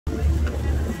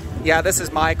Yeah, this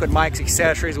is Mike with Mike's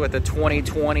Accessories with the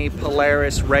 2020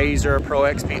 Polaris RZR PRO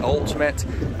XP Ultimate,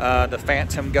 the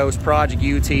Phantom Ghost Project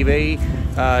UTV.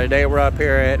 Today we're up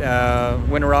here at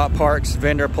Windrock Park's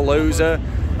Vendor Palooza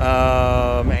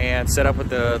and set up with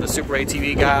the Super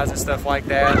ATV guys and stuff like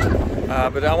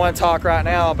that. But I want to talk right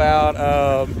now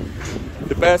about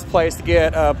the best place to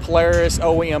get Polaris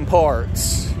OEM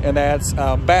parts, and that's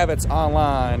Babbitts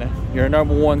Online, your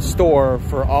 #1 store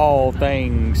for all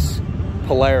things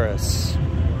Polaris.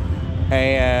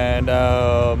 And you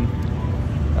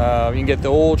can get the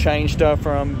oil change stuff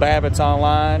from Babbitts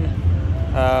Online.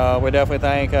 We definitely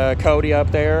thank Cody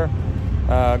up there,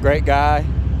 great guy.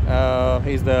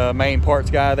 He's the main parts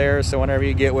guy there, so whenever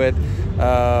you get with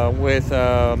Babbitts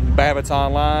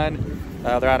Online,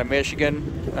 they're out of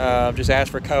Michigan, just ask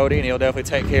for Cody and he'll definitely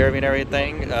take care of you and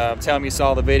everything. Tell him you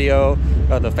saw the video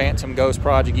of the Phantom Ghost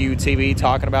Project UTV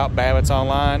talking about Babbitts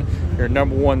Online, your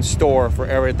 #1 store for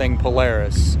everything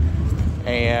Polaris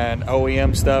and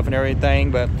OEM stuff and everything.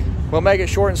 But we'll make it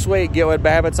short and sweet. Get with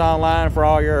Babbitts Online for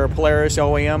all your Polaris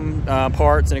OEM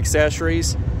parts and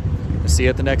accessories. See you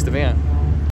at the next event.